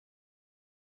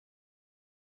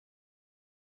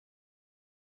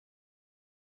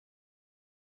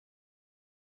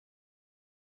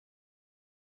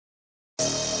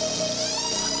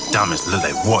diamonds look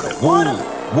like water. Woo,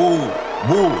 woo,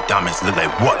 woo, diamonds look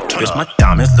like water. Bitch, my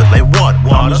diamonds look like water.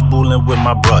 I'm just bullin' with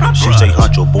my brother. She say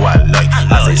HUNCHOO, boy, I like.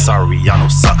 I say sorry, y'all no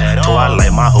suck. So I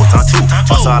like my whole time too.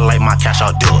 Also, I like my cash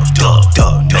out dub,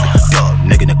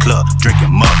 nigga in the club,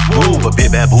 drinking mud. Woo, a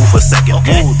big bad boo for a second.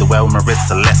 Woo, the way with my wrist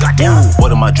is a lesson. Woo,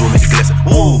 water my jewel make it glisten.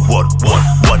 Woo, water,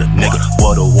 nigga.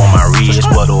 Water on my wrist,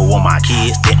 water on my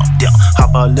kids. Damn.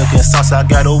 Hop out looking sauce, I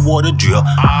got a water drill.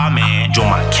 Ah man, join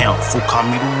my account, fool, call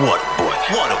me the water boy.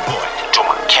 Join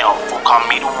my account, fool, call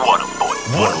me the water boy.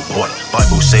 Water.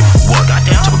 Bible safe water.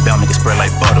 Chop it down, make it spread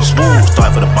like butter. Woo,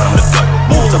 start for the bottom of the gut.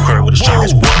 Woo, stop curry with a shark,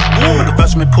 it's water. Woo, make a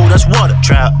flash me pool, that's water.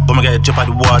 Trap, but I gotta jump out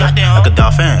the water like a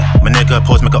dolphin. My nigga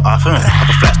pose, make a offense.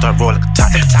 Pop a flash, start roll like a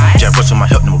tire. Jab rush on my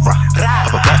hip, never rock.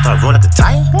 Pop a flash, start roll like a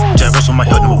tire. Jab rush on my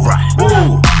hip, never rock.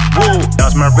 Woo,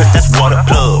 bounce my wrist, that's water.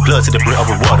 Blood to the brim of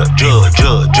the water. Judge,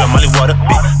 Molly water.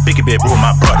 Big rule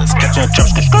my brothers. Catching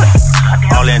traps, skirt.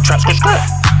 All in traps, skirt.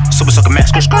 Super sucker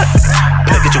mask, skirt.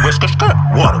 Play, get your wrist, skirt.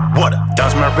 Water.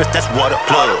 Bounce my wrist, that's water.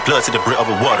 Blood to the brim of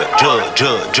the water.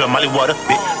 Judge, Molly water.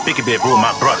 Big rule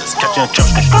my brothers. Catching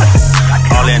traps, skirt.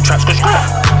 All in traps, skirt.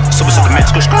 Super sucker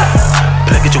mask, skirt.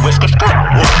 Play, get your wrist, skirt.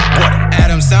 Water.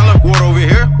 Adam Sandler, water over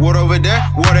here, water over there,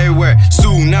 water everywhere.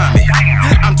 Tsunami.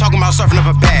 I'm talking about surfing up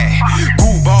a bag.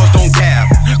 Goo balls don't dab.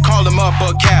 Call them up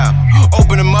a cab.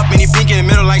 Open them up and he pink in the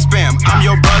middle like spam. I'm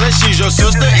your brother, she's your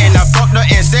sister, and I fucked her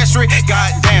ancestry.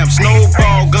 Goddamn,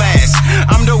 snowball glass.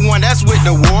 I'm the one that's with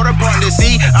the water, part the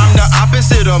sea. I'm the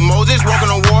opposite of Moses, walking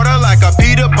on water like a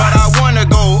Peter, but I wanna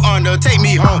go under. Take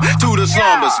me home to the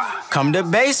slumbers. Come to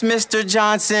base, Mr.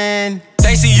 Johnson.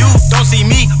 They see you, don't see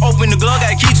me. Open the glove,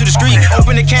 got a key to the street.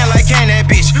 Open the can like can that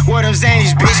bitch. Where them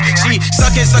Zannies, bitch. She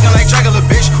sucking like Dracula,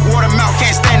 bitch. Water mouth,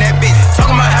 can't stand that bitch.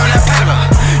 Talking about having that paddler.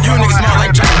 You niggas smell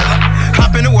like Dracula.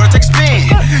 Hop in the water, take a spin.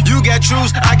 You got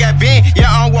truths, I got Ben.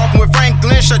 Yeah, I'm walking with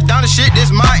Franklin. Shut down the shit,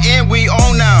 this my end, we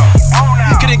own now.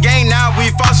 Get the game now, we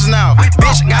fosters now.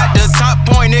 Bitch got the top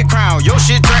pointed crown. Your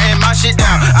shit turning my shit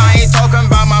down. I ain't talking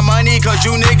about my money, cause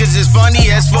you niggas is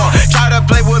funny as fuck. Try to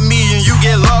play with me and you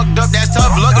get locked up, that's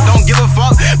tough luck, don't give a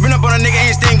fuck. Run up on a nigga,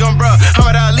 ain't sting on bruh.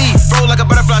 Muhammad Ali, roll like a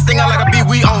butterfly, sting out like a bee,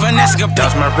 we on finesse.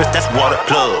 Bounce my wrist, that's water.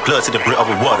 Blood to the brim of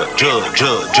the water.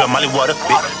 Judge, Molly water.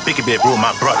 Big rule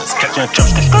my brothers. Catching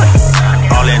traps, skirt.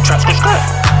 All in traps, skirt.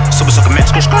 Super sucker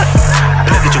mask, skirt.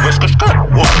 Play, get your wrist, skirt.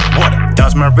 Water.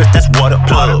 Bounce my wrist, that's water.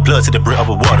 Blood to the brim of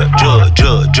the water.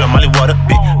 Judge, Molly water.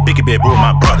 Big rule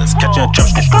my brothers. Catching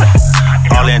traps, skirt.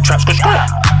 All in traps, skirt.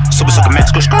 Super sucker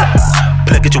mask, skirt.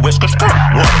 Play, get your wrist, skirt.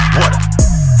 Water.